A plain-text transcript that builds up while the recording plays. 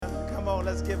on,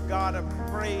 let's give God a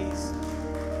praise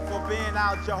for being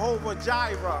our Jehovah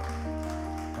Jireh,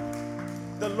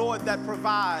 the Lord that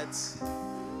provides.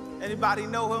 Anybody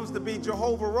know him to be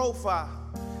Jehovah Rapha,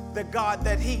 the God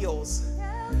that heals?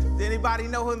 Does anybody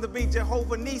know him to be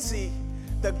Jehovah Nissi,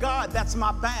 the God that's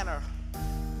my banner?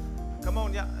 Come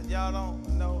on, y'all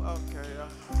don't know? Okay.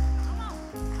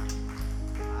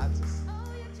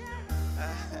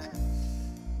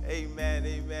 Amen,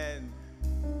 amen.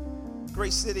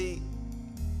 Grace City,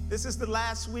 this is the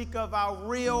last week of our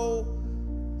real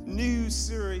news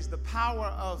series, The Power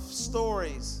of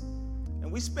Stories. And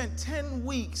we spent 10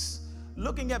 weeks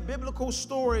looking at biblical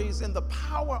stories and the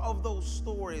power of those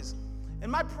stories. And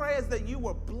my prayer is that you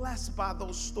were blessed by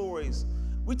those stories.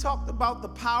 We talked about the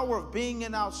power of being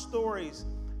in our stories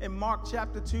in Mark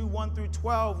chapter 2, 1 through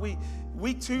 12.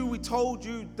 Week 2, we told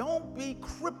you, don't be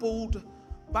crippled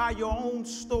by your own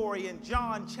story in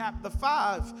John chapter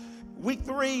 5. Week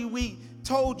 3, we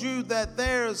told you that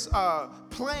there's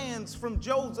plans from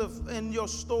Joseph in your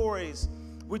stories.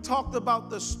 We talked about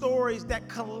the stories that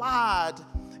collide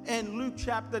in Luke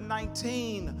chapter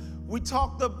 19. We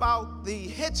talked about the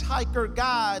hitchhiker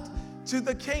guide to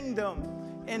the kingdom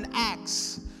in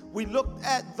Acts. We looked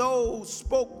at those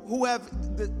who have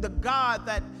the God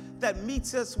that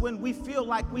meets us when we feel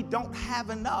like we don't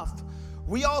have enough.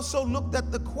 We also looked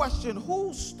at the question,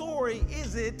 whose story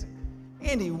is it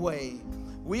anyway?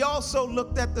 We also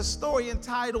looked at the story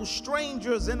entitled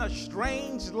Strangers in a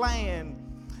Strange Land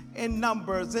in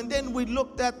Numbers. And then we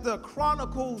looked at the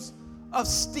Chronicles of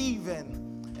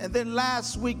Stephen. And then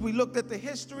last week we looked at the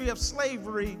history of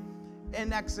slavery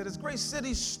in Exodus. Grace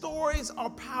City, stories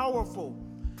are powerful.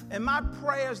 And my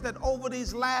prayer is that over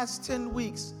these last 10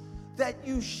 weeks that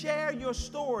you share your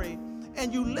story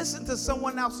and you listen to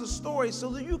someone else's story so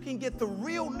that you can get the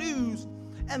real news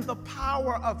and the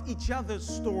power of each other's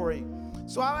story.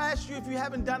 So I'll ask you, if you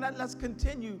haven't done that, let's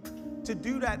continue to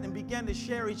do that and begin to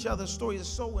share each other's stories. It's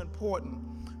so important.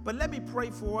 But let me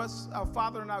pray for us. Our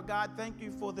Father and our God, thank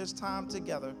you for this time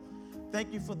together.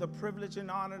 Thank you for the privilege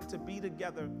and honor to be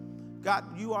together. God,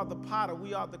 you are the potter,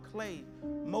 we are the clay.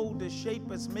 Mold us, shape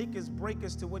us, make us, break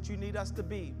us to what you need us to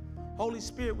be. Holy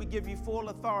Spirit, we give you full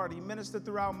authority. Minister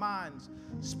through our minds.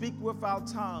 Speak with our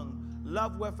tongue.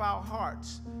 Love with our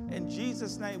hearts. In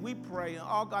Jesus' name we pray. And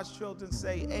all God's children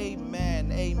say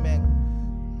amen, amen.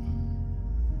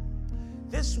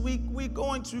 This week we're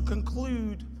going to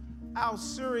conclude our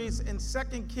series in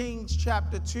 2 Kings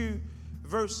chapter 2,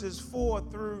 verses 4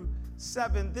 through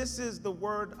 7. This is the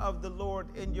word of the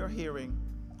Lord in your hearing.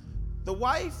 The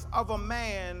wife of a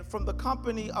man from the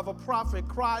company of a prophet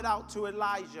cried out to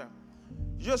Elijah,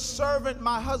 "Your servant,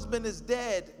 my husband, is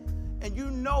dead, and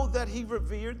you know that he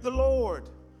revered the Lord.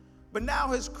 But now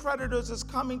his creditors is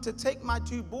coming to take my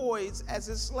 2 boys as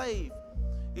his slave."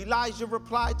 Elijah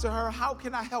replied to her, "How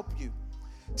can I help you?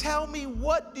 Tell me,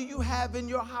 what do you have in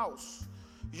your house?"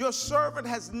 "Your servant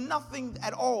has nothing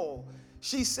at all,"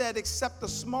 she said, "except a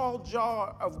small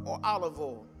jar of olive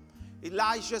oil."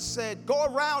 Elijah said, "Go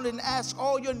around and ask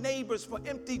all your neighbors for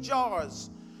empty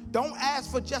jars. Don't ask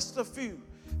for just a few.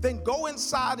 Then go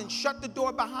inside and shut the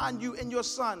door behind you and your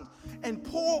son, and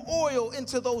pour oil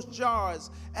into those jars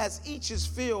as each is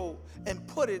filled, and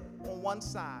put it on one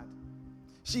side."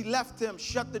 She left him,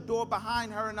 shut the door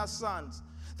behind her and her sons.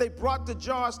 They brought the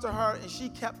jars to her, and she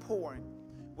kept pouring.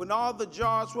 When all the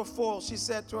jars were full, she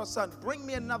said to her son, "Bring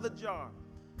me another jar."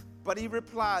 But he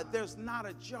replied, "There's not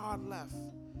a jar left."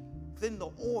 Then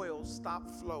the oil stopped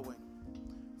flowing.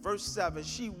 Verse 7,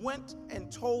 she went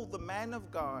and told the man of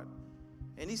God,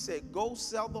 and he said, "Go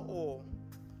sell the oil,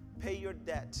 pay your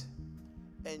debt,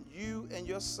 and you and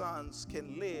your sons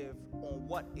can live on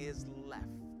what is left."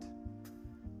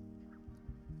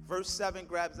 Verse 7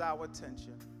 grabs our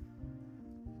attention.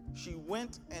 She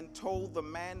went and told the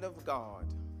man of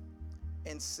God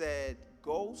and said,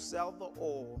 "Go sell the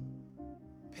oil,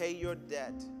 pay your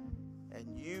debt,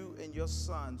 and you and your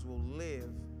sons will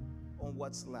live on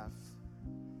what's left."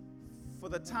 For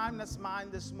the time that's mine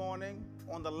this morning,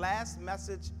 on the last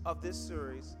message of this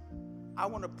series, I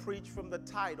want to preach from the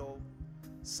title,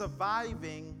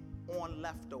 Surviving on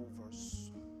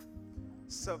Leftovers.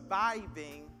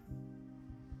 Surviving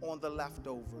on the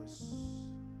leftovers.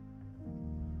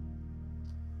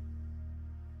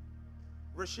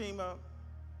 Rashima,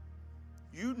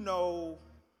 you know,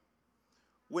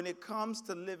 when it comes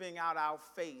to living out our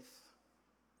faith,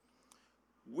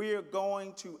 we're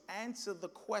going to answer the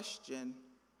question,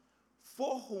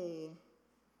 for whom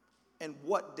and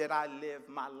what did I live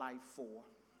my life for?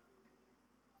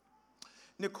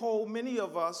 Nicole, many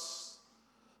of us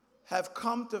have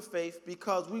come to faith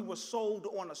because we were sold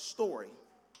on a story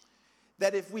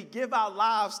that if we give our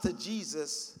lives to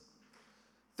Jesus,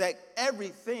 that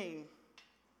everything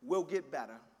will get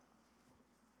better.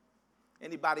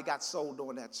 Anybody got sold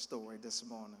on that story this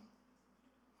morning?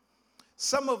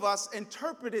 Some of us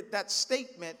interpreted that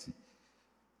statement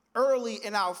early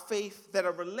in our faith that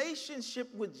a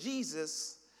relationship with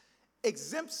Jesus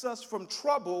exempts us from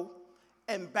trouble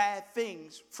and bad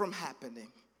things from happening.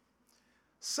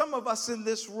 Some of us in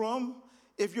this room,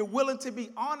 if you're willing to be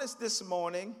honest this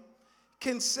morning,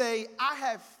 can say, I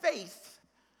have faith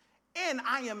and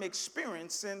I am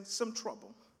experiencing some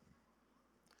trouble.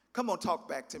 Come on, talk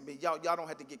back to me. Y'all don't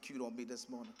have to get cute on me this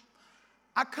morning.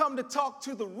 I come to talk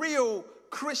to the real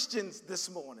Christians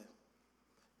this morning.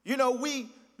 You know, we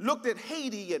looked at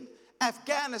Haiti and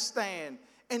Afghanistan,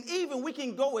 and even we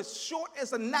can go as short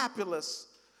as Annapolis,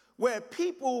 where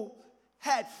people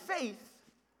had faith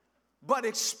but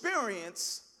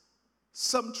experienced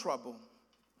some trouble.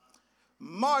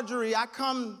 Marjorie, I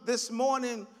come this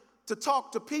morning to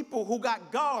talk to people who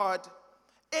got God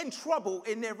in trouble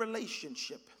in their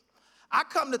relationship. I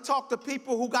come to talk to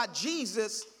people who got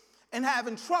Jesus and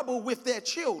having trouble with their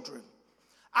children.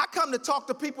 I come to talk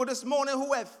to people this morning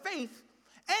who have faith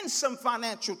and some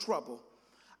financial trouble.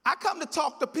 I come to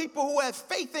talk to people who have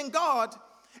faith in God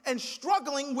and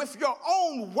struggling with your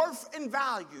own worth and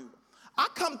value. I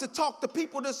come to talk to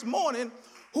people this morning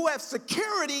who have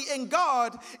security in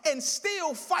God and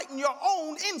still fighting your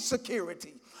own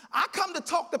insecurity. I come to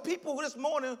talk to people this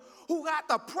morning who got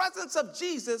the presence of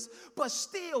Jesus but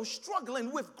still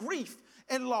struggling with grief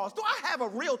and loss. Do I have a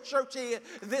real church here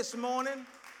this morning?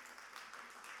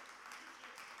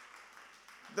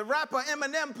 The rapper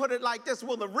Eminem put it like this,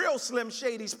 will the real Slim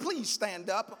Shadys please stand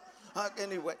up?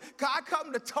 Anyway, I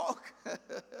come to talk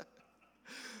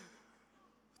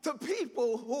to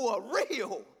people who are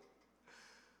real.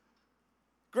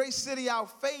 Grace City, our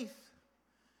faith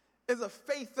is a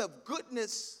faith of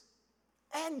goodness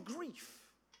and grief.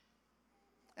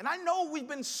 And I know we've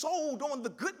been sold on the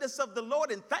goodness of the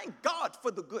Lord, and thank God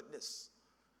for the goodness.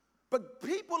 But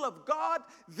people of God,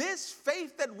 this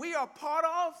faith that we are part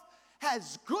of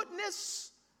has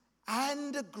goodness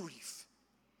and grief.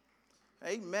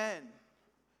 Amen.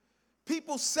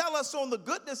 People sell us on the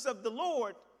goodness of the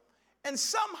Lord and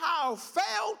somehow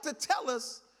fail to tell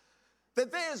us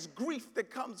that there's grief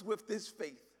that comes with this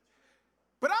faith.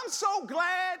 But I'm so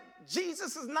glad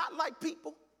Jesus is not like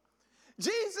people.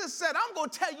 Jesus said, I'm going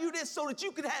to tell you this so that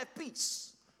you can have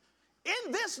peace.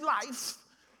 In this life,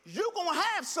 you're going to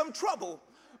have some trouble,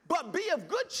 but be of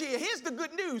good cheer. Here's the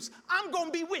good news. I'm going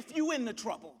to be with you in the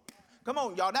trouble. Come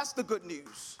on, y'all. That's the good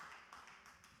news.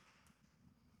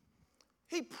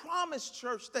 He promised,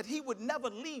 church, that he would never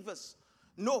leave us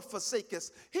nor forsake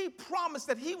us. He promised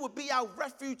that he would be our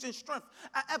refuge and strength,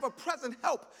 our ever-present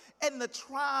help in the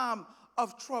time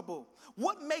of trouble.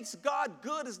 What makes God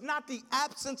good is not the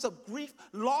absence of grief,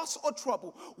 loss, or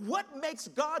trouble. What makes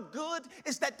God good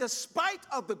is that despite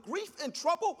of the grief and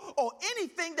trouble or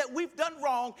anything that we've done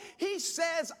wrong, he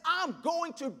says, I'm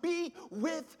going to be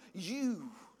with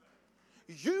you.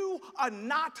 You are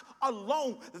not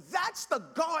alone. That's the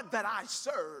God that I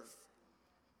serve.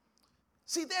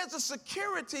 See, there's a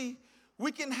security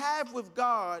we can have with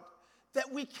God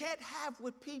that we can't have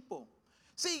with people.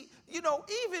 See,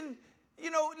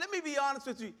 let me be honest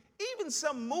with you. Even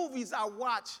some movies I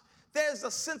watch, there's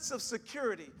a sense of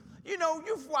security. You know,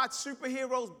 you've watched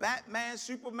superheroes, Batman,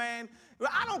 Superman.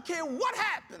 I don't care what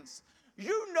happens.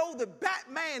 You know that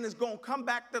Batman is going to come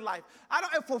back to life.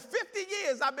 And for 50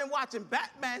 years, I've been watching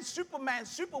Batman, Superman,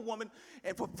 Superwoman,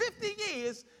 and for 50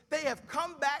 years, they have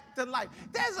come back to life.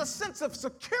 There's a sense of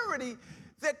security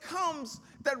that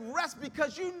rests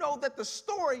because you know that the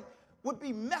story would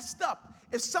be messed up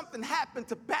if something happened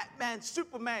to Batman,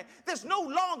 Superman. There's no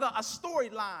longer a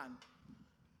storyline.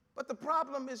 But the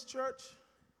problem is, church,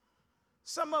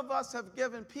 some of us have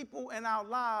given people in our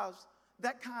lives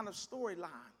that kind of storyline.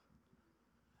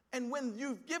 And when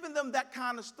you've given them that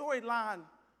kind of storyline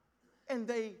and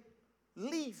they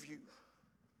leave you,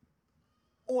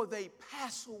 or they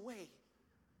pass away,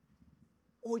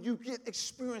 or you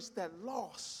experience that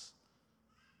loss,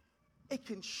 it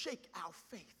can shake our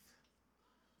faith.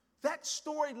 That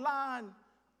storyline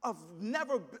of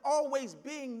never always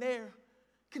being there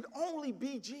can only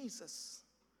be Jesus.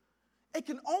 It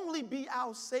can only be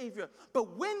our Savior.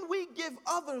 But when we give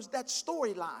others that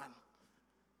storyline,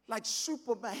 like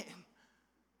Superman,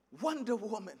 Wonder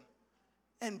Woman,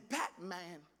 and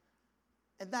Batman,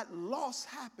 and that loss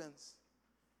happens,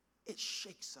 it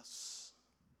shakes us.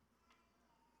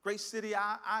 Grace City,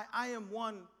 I am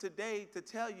one today to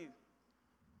tell you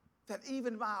that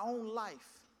even in my own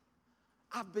life,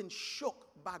 I've been shook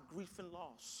by grief and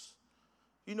loss.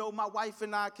 You know, my wife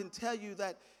and I can tell you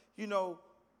that, you know,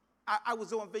 I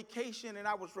was on vacation and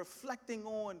I was reflecting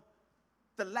on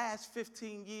the last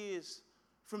 15 years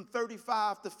from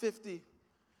 35 to 50.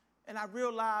 And I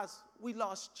realized we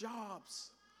lost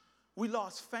jobs. We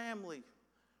lost family.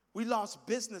 We lost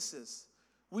businesses.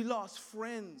 We lost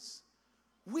friends.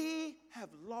 We have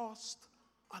lost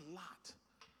a lot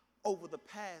over the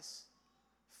past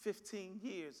 15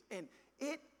 years. And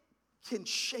it can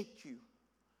shake you.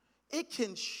 It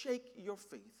can shake your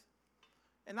faith.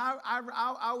 And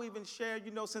I'll even share,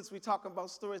 you know, since we're talking about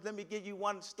stories, let me give you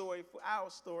one story for our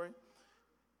story.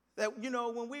 That, you know,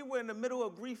 when we were in the middle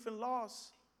of grief and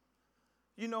loss,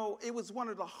 you know, it was one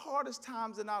of the hardest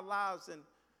times in our lives in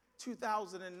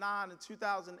 2009 and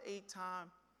 2008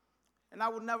 time. And I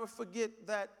will never forget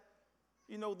that,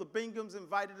 you know, the Binghams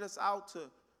invited us out to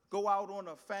go out on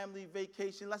a family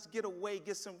vacation. Let's get away,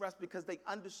 get some rest, because they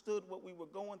understood what we were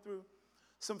going through.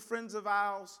 Some friends of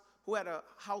ours who had a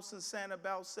house in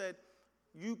Sanibel said,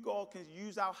 you all can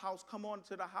use our house, come on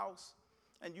to the house,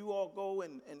 and you all go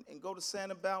and go to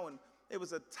Sanibel. And it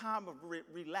was a time of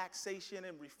relaxation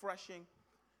and refreshing.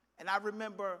 And I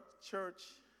remember, church,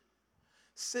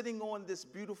 sitting on this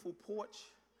beautiful porch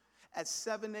at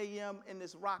 7 a.m. in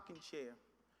this rocking chair.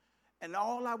 And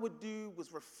all I would do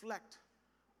was reflect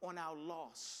on our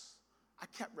loss. I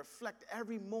kept reflecting.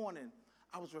 Every morning,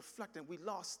 I was reflecting. We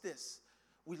lost this.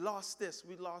 We lost this.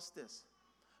 We lost this.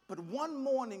 But one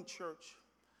morning, church,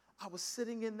 I was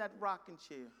sitting in that rocking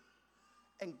chair,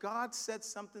 and God said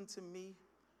something to me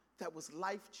that was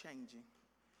life-changing.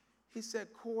 He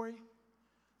said, Corey,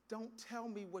 don't tell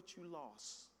me what you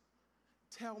lost.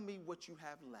 Tell me what you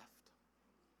have left.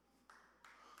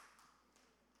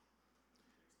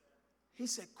 He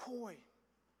said, Corey,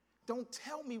 don't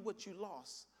tell me what you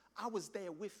lost. I was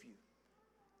there with you.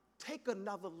 Take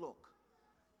another look.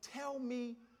 Tell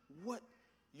me what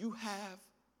you have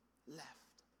left.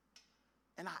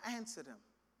 And I answered him.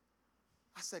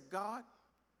 I said, God,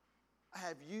 I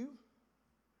have you.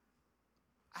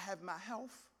 I have my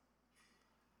health.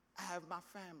 I have my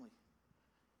family.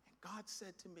 And God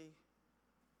said to me,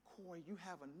 Corey, you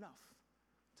have enough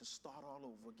to start all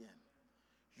over again.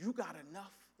 You got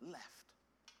enough left.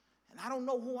 And I don't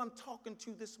know who I'm talking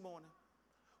to this morning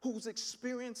who's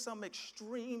experienced some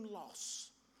extreme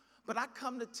loss. But I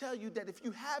come to tell you that if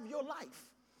you have your life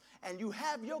and you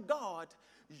have your God,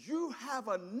 you have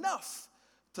enough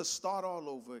to start all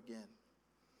over again.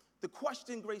 The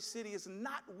question, Grace City, is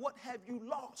not what have you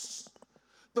lost.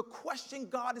 The question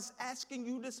God is asking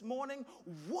you this morning,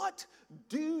 what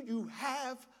do you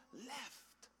have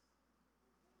left?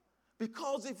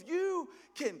 Because if you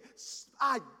can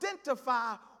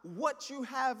identify what you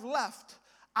have left,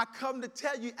 I come to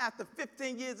tell you after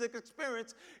 15 years of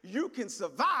experience, you can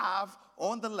survive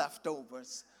on the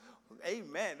leftovers.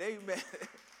 Amen, amen.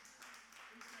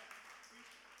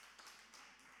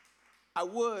 I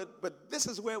would, but this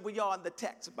is where we are in the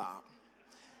text, Bob.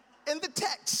 In the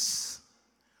text,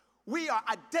 we are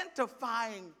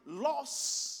identifying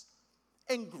loss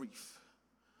and grief.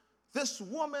 This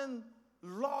woman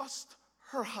lost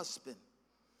her husband.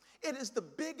 It is the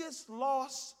biggest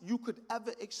loss you could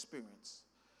ever experience.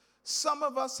 Some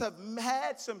of us have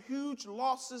had some huge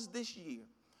losses this year.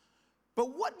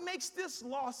 But what makes this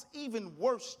loss even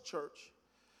worse, church,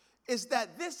 is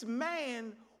that this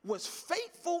man was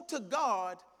faithful to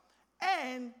God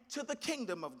and to the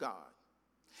kingdom of God.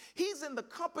 He's in the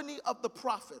company of the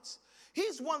prophets.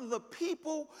 He's one of the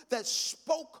people that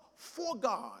spoke for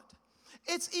God.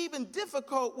 It's even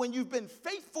difficult when you've been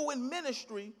faithful in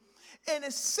ministry and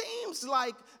it seems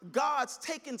like God's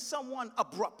taken someone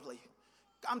abruptly.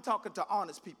 I'm talking to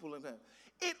honest people in here.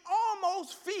 It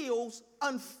almost feels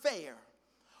unfair.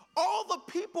 All the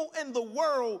people in the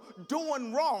world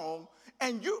doing wrong,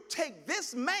 and you take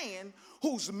this man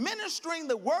who's ministering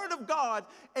the word of God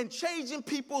and changing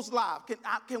people's lives.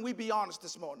 Can we be honest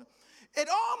this morning? It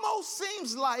almost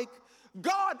seems like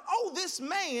God owed this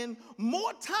man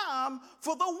more time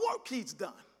for the work he's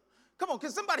done. Come on,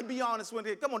 can somebody be honest with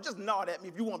it? Come on, just nod at me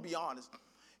if you want to be honest.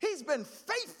 He's been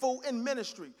faithful in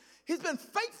ministry. He's been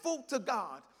faithful to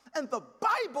God. And the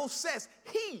Bible says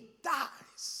he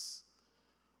dies.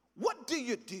 What do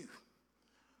you do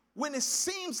when it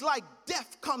seems like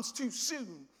death comes too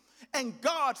soon and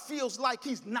God feels like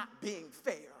he's not being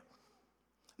fair?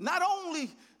 Not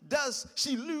only does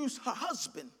she lose her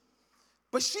husband,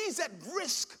 but she's at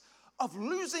risk of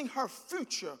losing her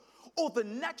future or the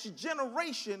next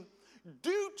generation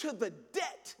due to the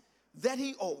debt that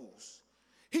he owes.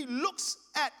 He looks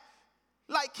at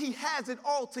like he has it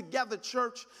all together,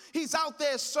 church. He's out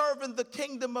there serving the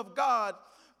kingdom of God,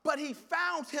 but he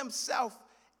found himself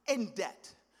in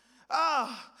debt.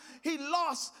 He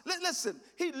lost, listen,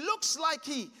 he looks like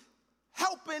he's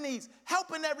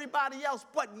helping everybody else,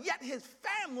 but yet his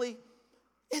family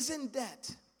is in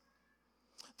debt.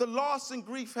 The loss and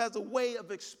grief has a way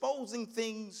of exposing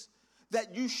things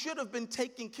that you should have been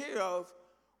taking care of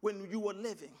when you were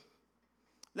living.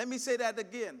 Let me say that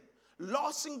again.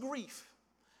 Loss and grief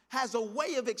has a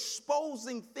way of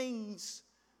exposing things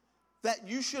that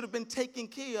you should have been taking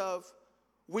care of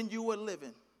when you were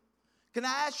living. Can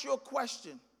I ask you a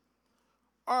question?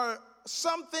 Are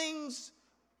some things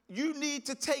you need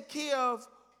to take care of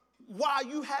while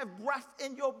you have breath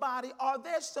in your body? Are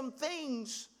there some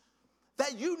things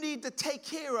that you need to take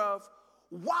care of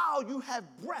while you have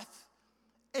breath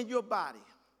in your body?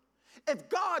 If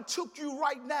God took you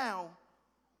right now,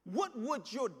 what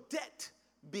would your debt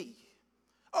be?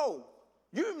 Oh,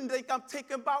 you even think I'm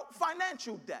thinking about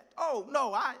financial debt. Oh,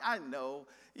 no, I know.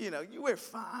 We're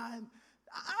fine.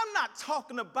 I'm not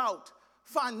talking about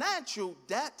financial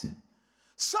debt.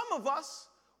 Some of us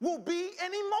will be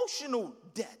in emotional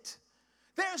debt.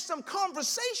 There's some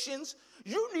conversations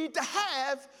you need to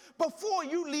have before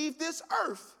you leave this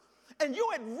earth, and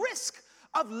you're at risk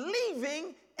of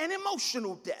leaving an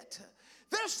emotional debt.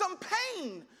 There's some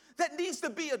pain that needs to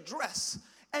be addressed,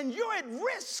 and you're at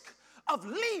risk of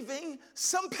leaving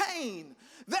some pain.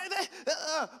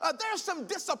 There's some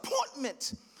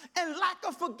disappointment and lack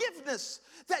of forgiveness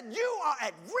that you are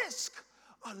at risk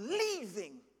of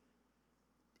leaving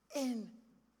in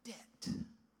debt.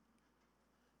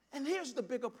 And here's the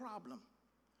bigger problem,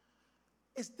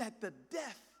 is that the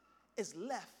death is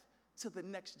left to the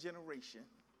next generation.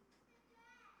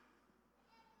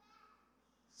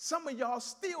 Some of y'all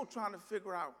still trying to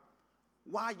figure out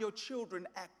why your children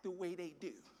act the way they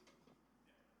do.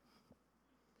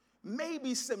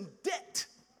 Maybe some debt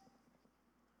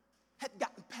had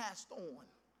gotten passed on.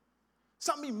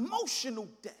 Some emotional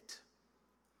debt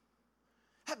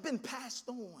had been passed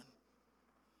on.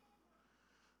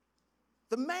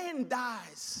 The man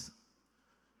dies,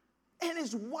 and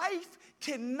his wife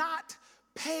cannot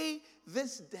pay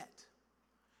this debt.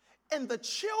 And the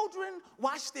children,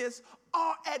 watch this,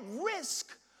 are at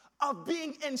risk of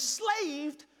being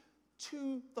enslaved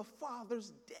to the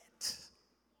father's debt.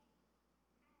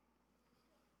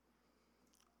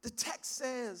 The text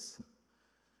says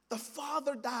the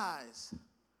father dies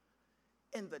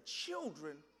and the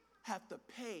children have to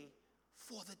pay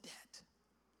for the debt.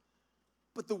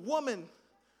 But the woman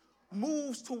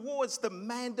moves towards the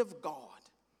man of God.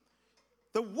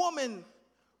 The woman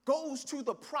goes to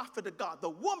the prophet of God. The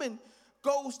woman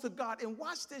goes to God. And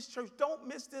watch this, church. Don't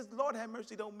miss this. Lord have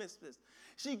mercy, don't miss this.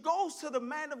 She goes to the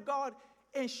man of God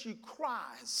and she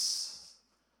cries.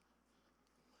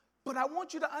 But I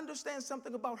want you to understand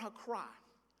something about her cry.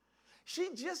 She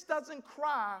just doesn't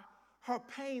cry her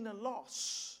pain and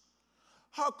loss.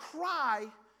 Her cry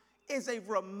is a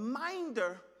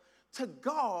reminder to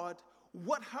God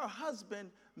what her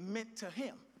husband meant to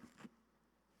him.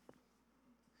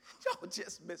 Y'all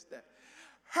just missed that.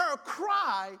 Her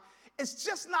cry is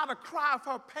just not a cry of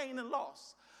her pain and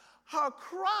loss. Her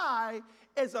cry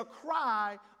is a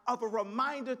cry of a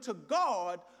reminder to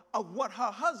God of what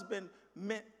her husband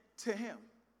meant to him.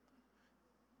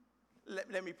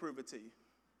 Let me prove it to you.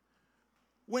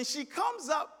 When she comes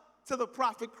up to the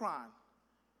prophet crying,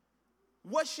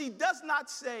 what she does not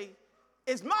say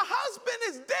is, "My husband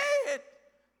is dead,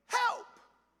 help."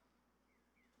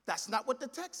 That's not what the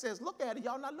text says. Look at it.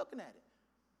 Y'all not looking at it.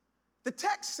 The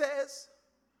text says,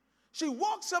 she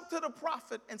walks up to the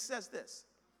prophet and says this: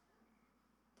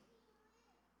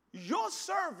 "Your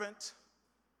servant,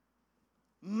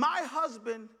 my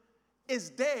husband, is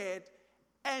dead,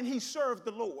 and he served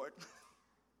the Lord."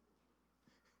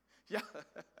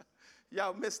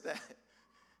 Y'all missed that.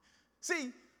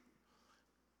 See,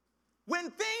 when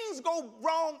things go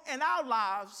wrong in our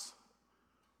lives,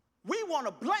 we want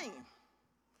to blame.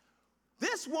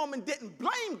 This woman didn't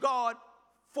blame God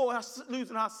for her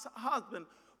losing her husband,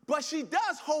 but she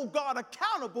does hold God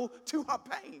accountable to her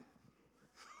pain.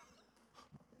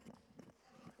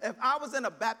 If I was in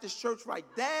a Baptist church right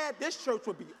there, this church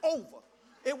would be over.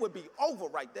 It would be over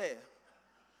right there.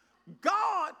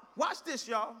 God, watch this,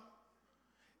 y'all.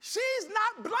 She's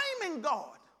not blaming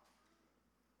God.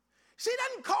 She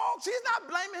doesn't call, she's not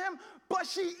blaming him, but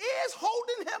she is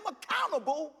holding him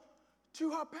accountable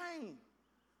to her pain.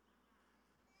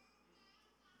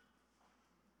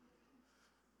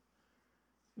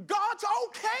 God's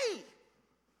okay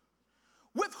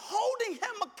with holding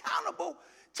him accountable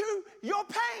to your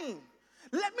pain.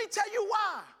 Let me tell you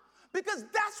why. Because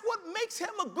that's what makes him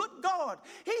a good God.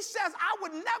 He says, I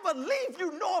would never leave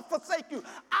you nor forsake you.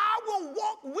 I will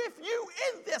walk with you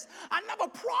in this. I never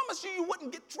promised you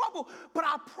wouldn't get trouble, but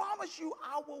I promise you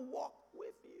I will walk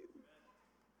with you.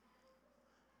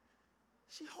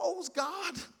 She holds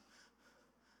God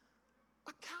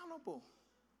accountable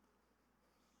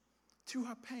to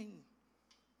her pain.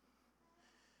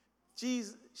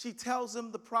 She tells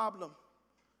him the problem.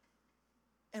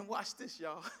 And watch this,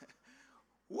 y'all.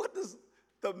 What does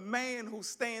the man who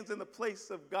stands in the place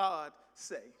of God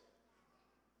say?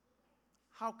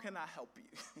 How can I help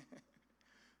you?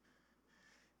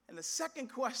 And the second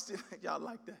question, y'all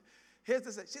like that. Here's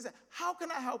the she said, how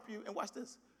can I help you? And watch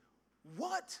this.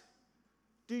 What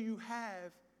do you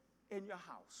have in your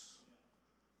house?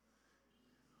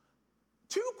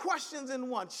 Two questions in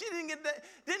one. She didn't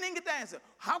even get the answer.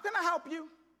 How can I help you?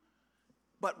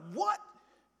 But what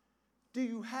do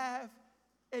you have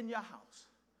in your house?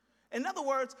 In other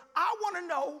words, I want to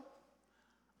know,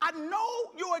 I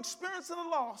know you're experiencing a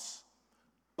loss,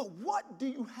 but what do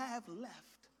you have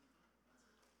left?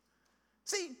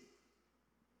 See,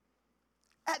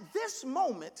 at this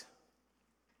moment,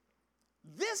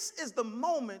 this is the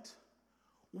moment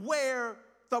where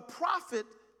the prophet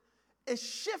is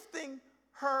shifting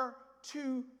her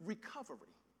to recovery.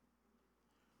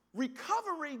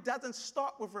 Recovery doesn't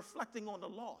start with reflecting on the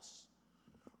loss.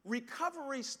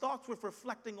 Recovery starts with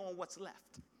reflecting on what's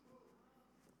left.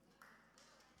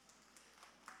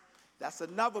 That's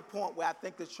another point where I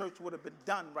think the church would have been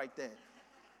done right there.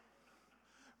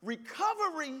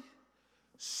 Recovery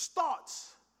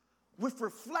starts with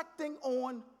reflecting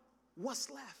on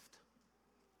what's left.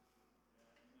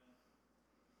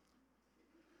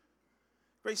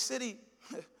 Grace City,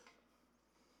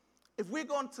 if we're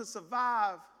going to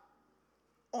survive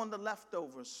on the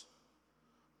leftovers,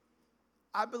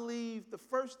 I believe the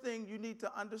first thing you need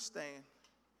to understand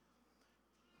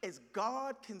is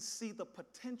God can see the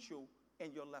potential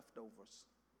in your leftovers.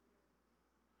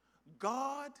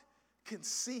 God can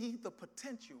see the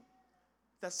potential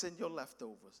that's in your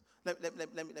leftovers. Let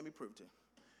me prove to you.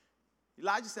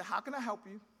 Elijah said, how can I help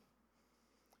you?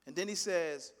 And then he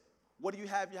says, what do you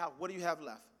have in your house? What do you have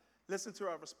left? Listen to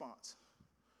her response.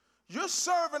 Your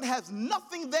servant has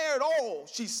nothing there at all,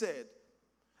 she said,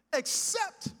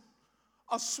 except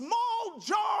a small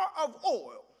jar of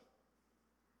oil.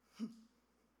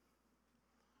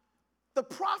 The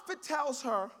prophet tells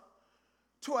her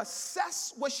to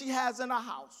assess what she has in her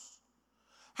house.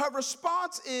 Her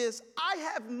response is, I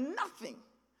have nothing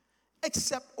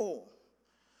except oil.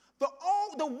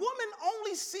 The woman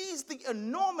only sees the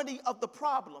enormity of the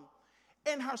problem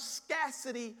in her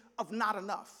scarcity of not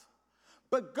enough.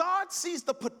 But God sees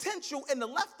the potential in the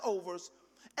leftovers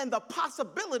and the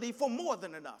possibility for more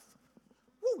than enough.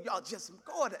 Woo, y'all just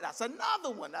go ahead. That's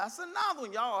another one.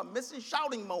 Y'all are missing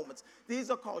shouting moments. These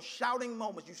are called shouting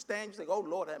moments. You stand, you say, oh,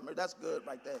 Lord, that's good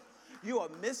right there. You are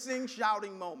missing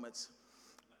shouting moments.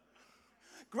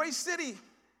 Grace City,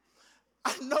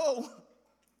 I know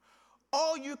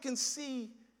all you can see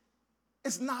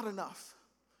is not enough.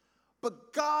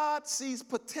 But God sees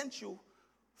potential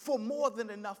for more than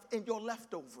enough in your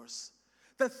leftovers.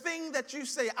 The thing that you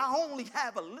say, I only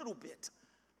have a little bit.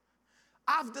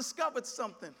 I've discovered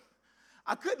something.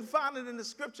 I couldn't find it in the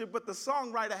scripture, but the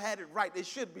songwriter had it right. It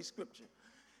should be scripture.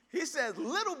 He says,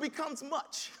 little becomes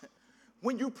much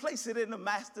when you place it in the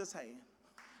master's hand.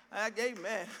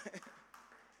 Amen.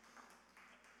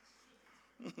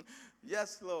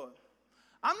 Yes, Lord.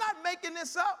 I'm not making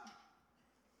this up.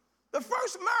 The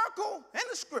first miracle in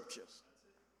the scriptures.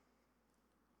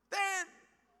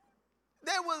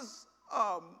 There was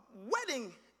a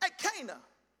wedding at Cana,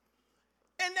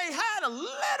 and they had a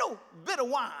little bit of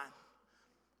wine.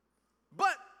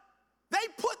 But they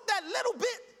put that little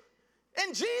bit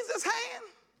in Jesus' hand,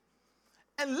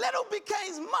 and little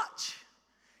became much.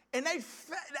 And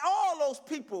all those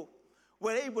people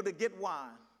were able to get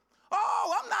wine.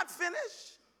 Oh, I'm not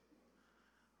finished.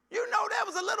 You know, there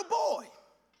was a little boy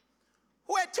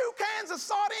who had 2 cans of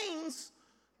sardines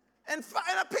and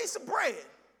a piece of bread.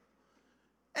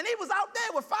 And he was out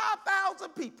there with 5,000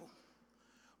 people.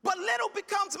 But little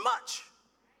becomes much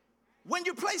when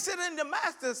you place it in the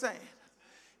master's hand.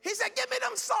 He said, give me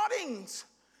them sardines.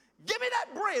 Give me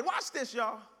that bread. Watch this,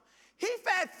 y'all. He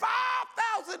fed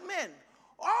 5,000 men,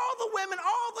 all the women,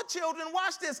 all the children.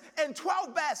 Watch this. And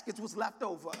 12 baskets was left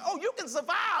over. Oh, you can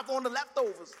survive on the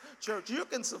leftovers, church. You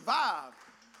can survive.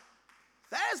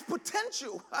 There's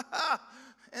potential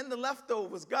in the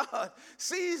leftovers. God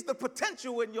sees the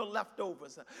potential in your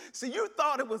leftovers. See, you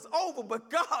thought it was over, but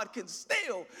God can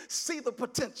still see the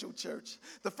potential, church.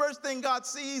 The first thing God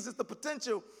sees is the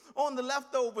potential on the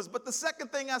leftovers. But the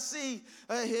second thing I see,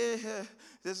 this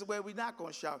is where we're not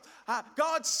going to shout.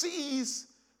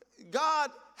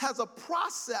 God has a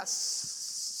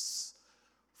process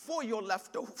for your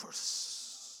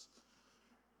leftovers.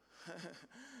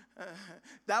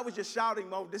 That was your shouting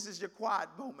moment. This is your quiet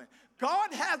moment.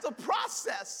 God has a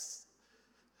process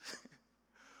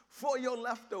for your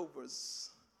leftovers.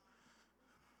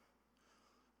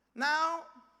 Now,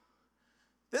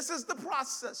 this is the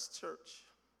process, church.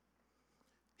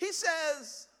 He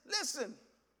says, listen,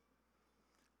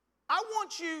 I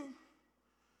want you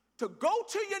to go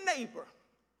to your neighbor,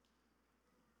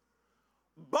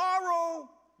 borrow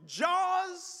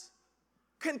jars,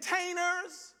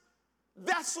 containers,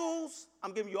 vessels.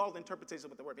 I'm giving you all the interpretation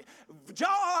of what the word means.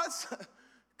 Jars,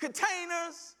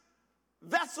 containers,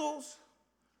 vessels.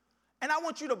 And I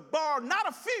want you to borrow not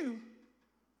a few,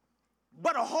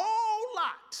 but a whole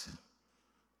lot.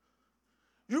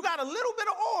 You got a little bit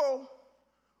of oil,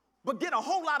 but get a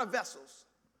whole lot of vessels.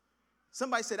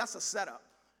 Somebody said that's a setup.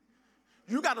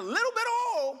 You got a little bit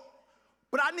of oil,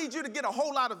 but I need you to get a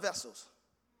whole lot of vessels.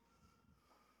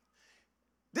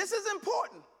 This is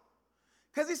important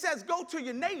because he says go to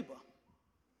your neighbor.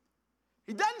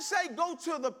 He doesn't say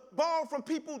borrow from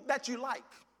people that you like.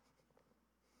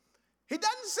 He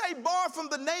doesn't say borrow from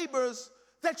the neighbors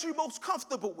that you're most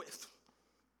comfortable with.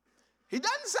 He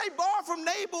doesn't say borrow from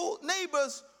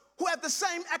neighbors who have the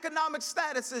same economic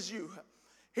status as you.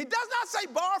 He does not say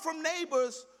borrow from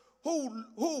neighbors who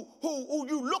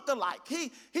you look alike.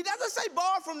 He doesn't say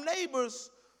borrow from neighbors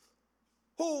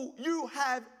who you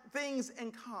have things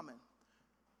in common.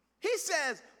 He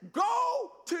says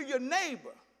go to your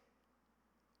neighbor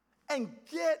and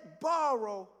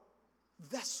borrow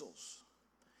vessels.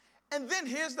 And then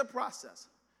here's the process.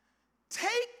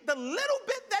 Take the little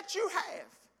bit that you have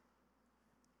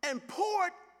and pour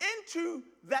it into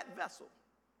that vessel.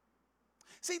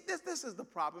 See, this is the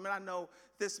problem, and I know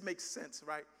this makes sense,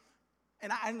 right?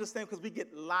 And I understand because we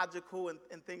get logical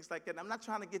and things like that. I'm not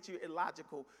trying to get you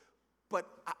illogical, but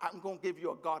I'm going to give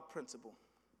you a God principle.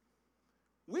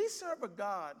 We serve a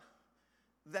God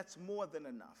that's more than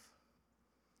enough.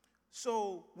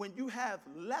 So when you have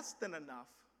less than enough,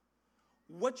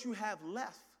 what you have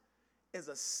left is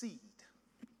a seed.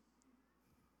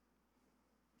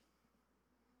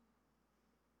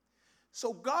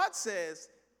 So God says,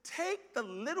 take the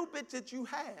little bit that you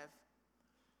have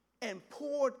and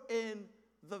pour it in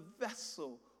the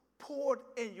vessel. Pour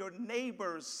it in your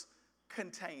neighbor's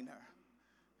container.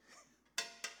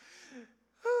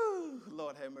 Whew,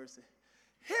 Lord have mercy.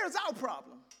 Here's our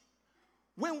problem.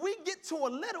 When we get to a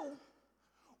little,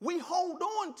 we hold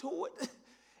on to it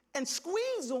and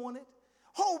squeeze on it,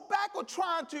 hold back or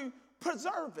try to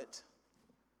preserve it.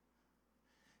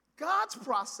 God's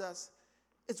process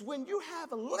is when you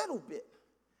have a little bit,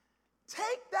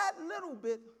 take that little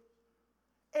bit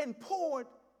and pour it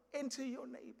into your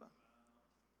neighbor.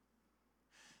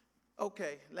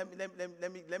 Okay, let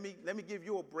me give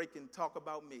you a break and talk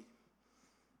about me.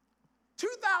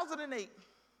 2008,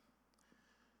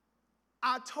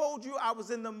 I told you I was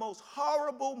in the most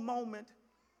horrible moment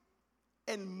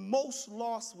and most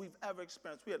loss we've ever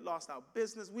experienced. We had lost our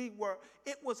business.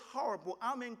 It was horrible.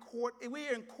 I'm in court.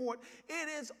 We're in court. It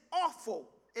is awful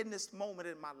in this moment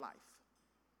in my life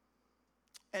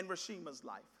and Rashima's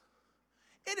life.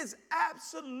 It is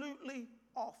absolutely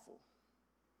awful.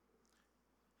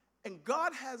 And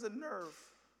God has a nerve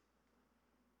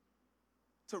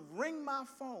to ring my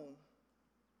phone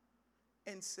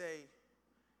and say,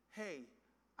 hey,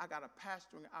 I got a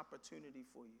pastoring opportunity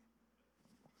for you.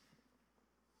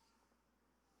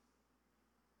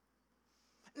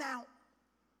 Now,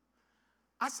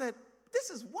 I said, this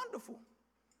is wonderful.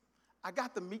 I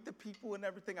got to meet the people and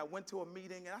everything. I went to a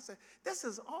meeting and I said, this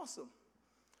is awesome.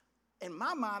 In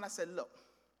my mind, I said, look,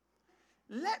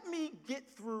 let me get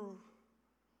through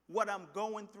what I'm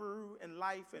going through in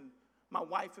life and my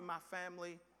wife and my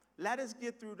family. Let us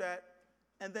get through that.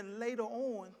 And then later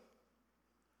on,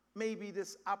 maybe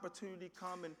this opportunity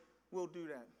come and we'll do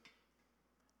that.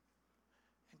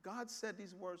 And God said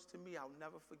these words to me I'll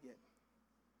never forget.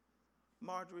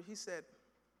 Marjorie, he said,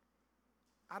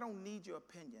 I don't need your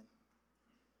opinion.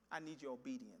 I need your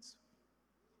obedience.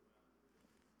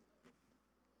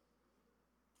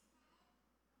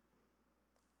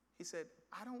 He said,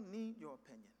 I don't need your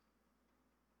opinion.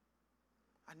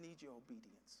 I need your obedience.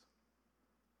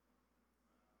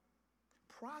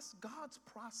 God's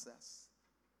process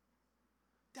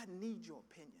doesn't need your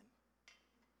opinion.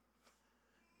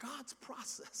 God's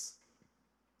process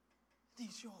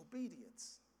needs your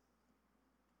obedience.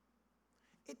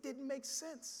 It didn't make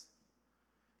sense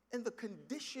in the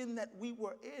condition that we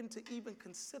were in to even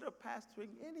consider pastoring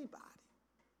anybody.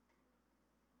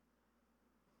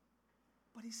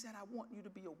 But he said, I want you to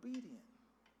be obedient.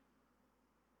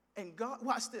 And God,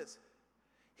 watch this.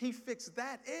 He fixed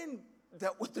that and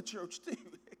dealt with the church too.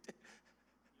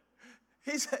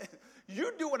 He said,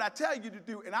 you do what I tell you to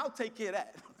do, and I'll take care of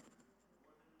that.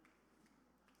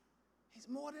 He's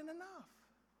more than enough.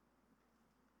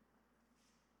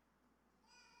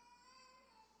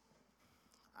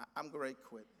 I'm great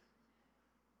quit.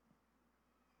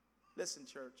 Listen,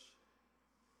 church.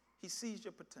 He sees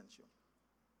your potential.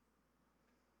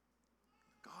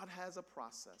 God has a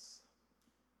process.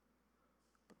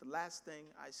 But the last thing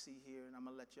I see here, and I'm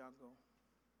going to let y'all go.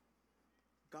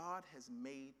 God has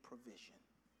made provision.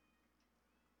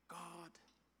 God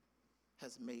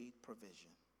has made provision.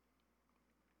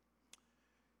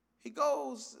 He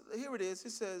goes, here it is.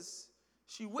 It says,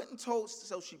 she went and told,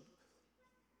 so she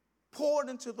poured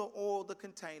into the oil the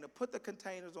container, put the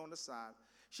containers on the side.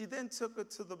 She then took it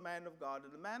to the man of God,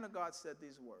 and the man of God said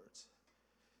these words.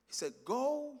 He said,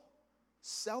 go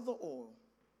sell the oil,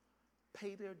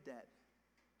 pay their debt,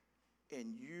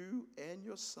 and you and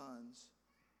your sons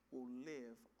will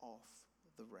live off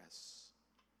the rest.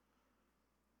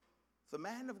 The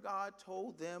man of God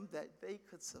told them that they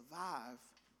could survive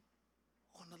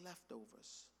on the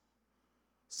leftovers.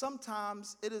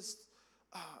 Sometimes,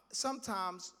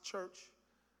 church,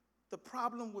 the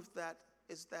problem with that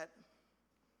is that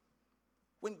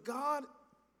when God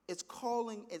is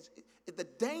calling, the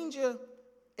danger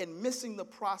in missing the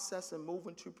process and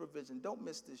moving to provision, don't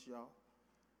miss this, y'all.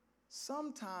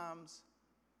 Sometimes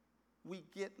we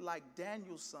get like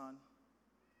Daniel's son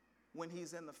when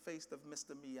he's in the face of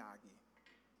Mr. Miyagi.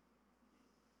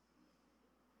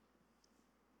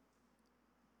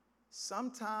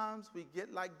 Sometimes we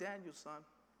get like Daniel's son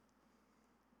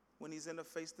when he's in the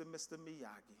face of Mr.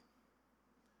 Miyagi.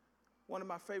 One of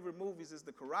my favorite movies is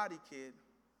The Karate Kid.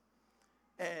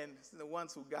 And the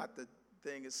ones who got the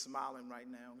thing is smiling right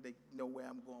now. They know where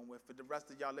I'm going with. For the rest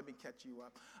of y'all, let me catch you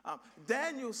up.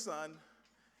 Daniel's son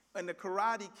in The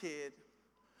Karate Kid,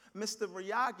 Mr.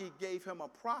 Miyagi gave him a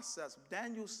process.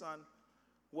 Daniel's son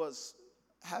was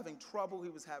having trouble. He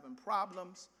was having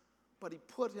problems. But he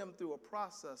put him through a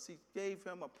process. He gave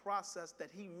him a process that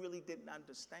he really didn't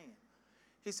understand.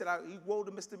 He said, he wrote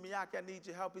to Mr. Miyagi, I need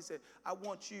your help. He said, I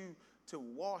want you to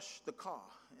wash the car.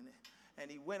 And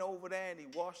he went over there and he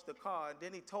washed the car. And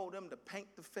then he told him to paint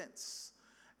the fence.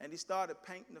 And he started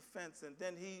painting the fence. And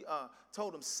then he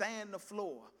told him, sand the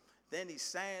floor. Then he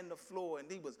sanded the floor. And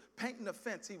he was painting the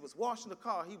fence. He was washing the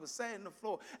car. He was sanding the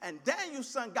floor. And Daniel's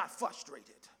son got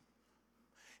frustrated.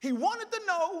 He wanted to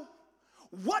know,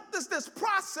 what does this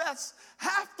process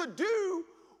have to do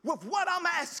with what I'm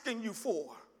asking you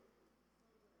for?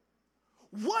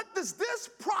 What does this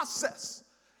process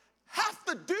have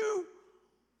to do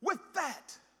with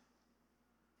that?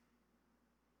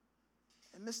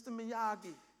 And Mr.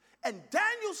 Miyagi and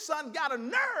Daniel's son got a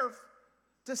nerve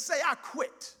to say, I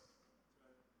quit.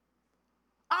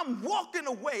 I'm walking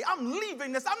away. I'm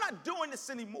leaving this. I'm not doing this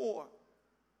anymore.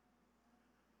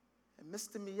 And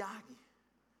Mr. Miyagi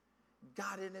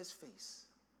got in his face.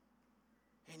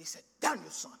 And he said,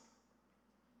 Daniel's son,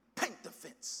 paint the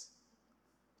fence.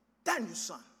 Daniel's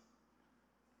son.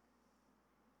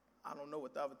 I don't know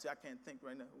what the other two, I can't think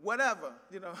right now. Whatever,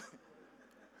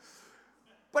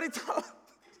 But he told,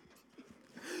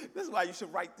 this is why you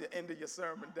should write the end of your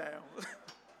sermon down.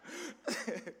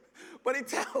 But he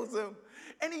tells him,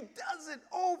 and he does it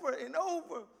over and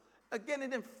over again.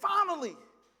 And then finally,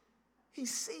 he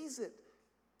sees it.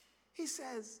 He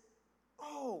says,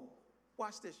 oh,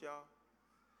 watch this, y'all.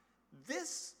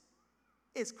 This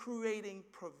is creating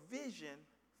provision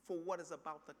for what is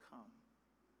about to come.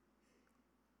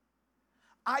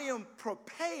 I am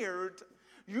prepared.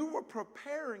 You were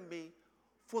preparing me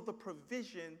for the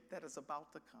provision that is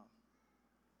about to come.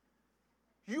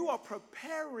 You are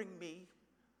preparing me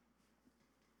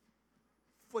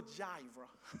for Jireh.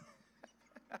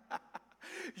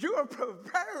 You are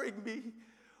preparing me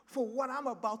for what I'm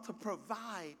about to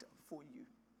provide for you.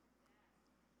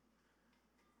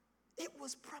 It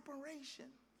was preparation.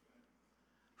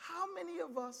 How many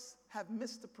of us have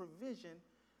missed the provision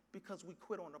because we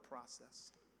quit on the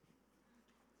process?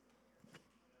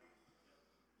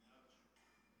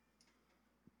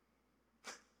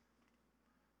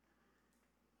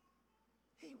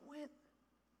 He went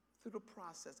through the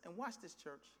process. And watch this,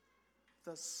 church.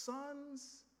 The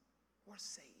sons were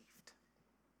saved.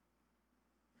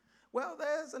 Well,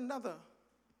 there's another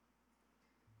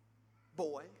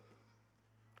boy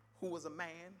who was a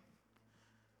man,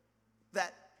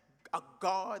 that a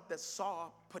God that saw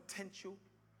potential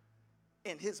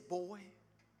in his boy.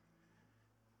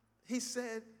 He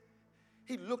said,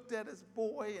 he looked at his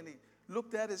boy and he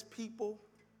looked at his people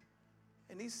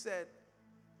and he said,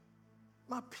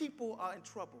 my people are in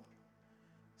trouble.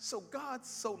 So God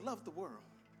so loved the world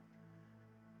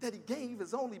that he gave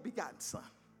his only begotten son,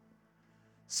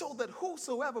 so that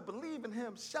whosoever believe in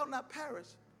him shall not perish,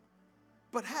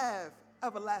 but have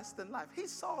everlasting life. He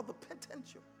saw the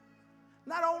potential.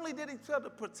 Not only did he see the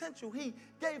potential, he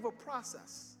gave a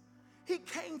process. He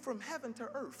came from heaven to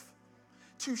earth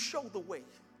to show the way.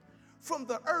 From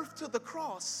the earth to the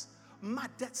cross, my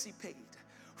debts he paid.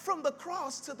 From the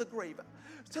cross to the grave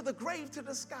to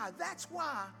the sky. That's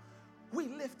why we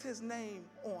lift his name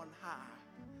on high.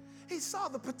 He saw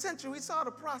the potential, he saw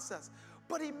the process,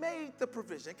 but he made the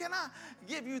provision. Can I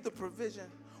give you the provision?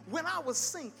 When I was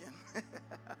sinking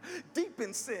deep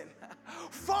in sin,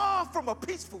 far from a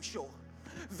peaceful shore,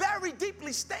 very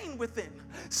deeply stained within,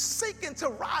 seeking to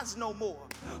rise no more,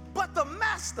 but the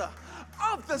master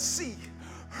of the sea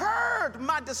heard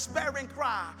my despairing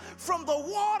cry. From the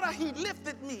water he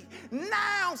lifted me.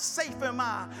 Now safe am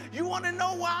I. You want to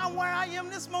know why where I am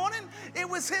this morning? It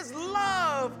was his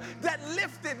love that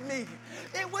lifted me.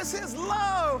 It was his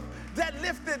love that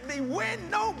lifted me when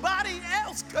nobody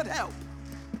else could help.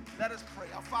 Let us pray.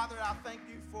 Our Father, I thank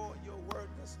you for your word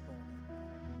this morning.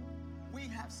 We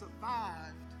have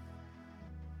survived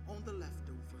on the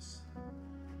leftovers.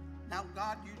 Now,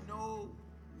 God, you know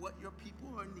what your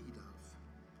people are in need of.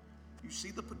 You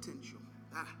see the potential.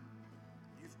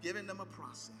 You've given them a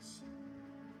process.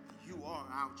 You are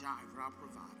our Jireh, our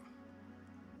provider.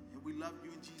 And we love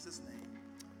you in Jesus' name.